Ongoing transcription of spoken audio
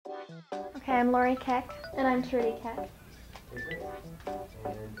Okay, I'm Lori Keck. And I'm Trudy Keck. Okay, great.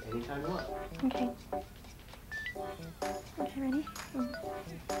 And anytime you want. Okay. Okay, ready?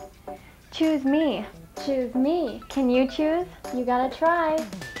 Choose me. Choose me. Can you choose? You gotta try.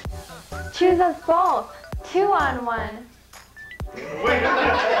 Choose us both. 2-on-1. Wait.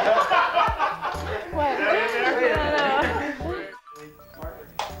 What?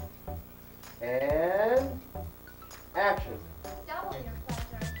 And action. Double your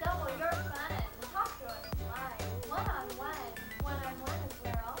pleasure, double your fun. Talk to us live, one-on-one. One-on-one is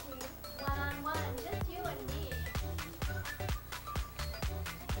where I'll be. One-on-one, just you and me.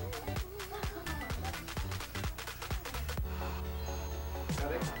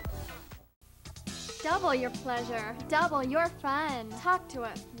 Double your pleasure, double your fun. Talk to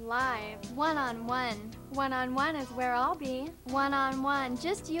us live, one-on-one. One-on-one is where I'll be. One-on-one,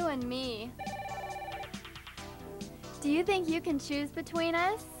 just you and me. Do you think you can choose between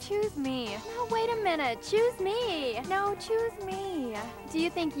us? Choose me. No, wait a minute. Choose me. No, choose me. Do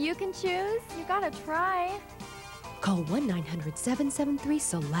you think you can choose? You gotta try. Call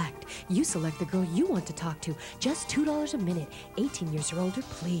 1-900-773-SELECT. You select the girl you want to talk to. Just $2 a minute. 18 years or older,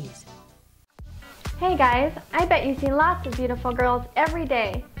 please. Hey guys, I bet you see lots of beautiful girls every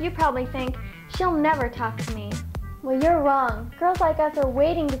day. You probably think, she'll never talk to me. Well, you're wrong. Girls like us are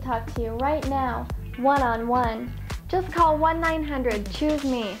waiting to talk to you right now, one-on-one. Just call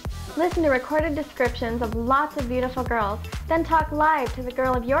 1-900-CHOOSE-ME. Listen to recorded descriptions of lots of beautiful girls, then talk live to the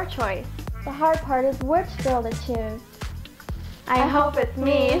girl of your choice. The hard part is which girl to choose. I hope it's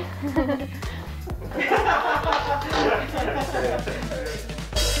me.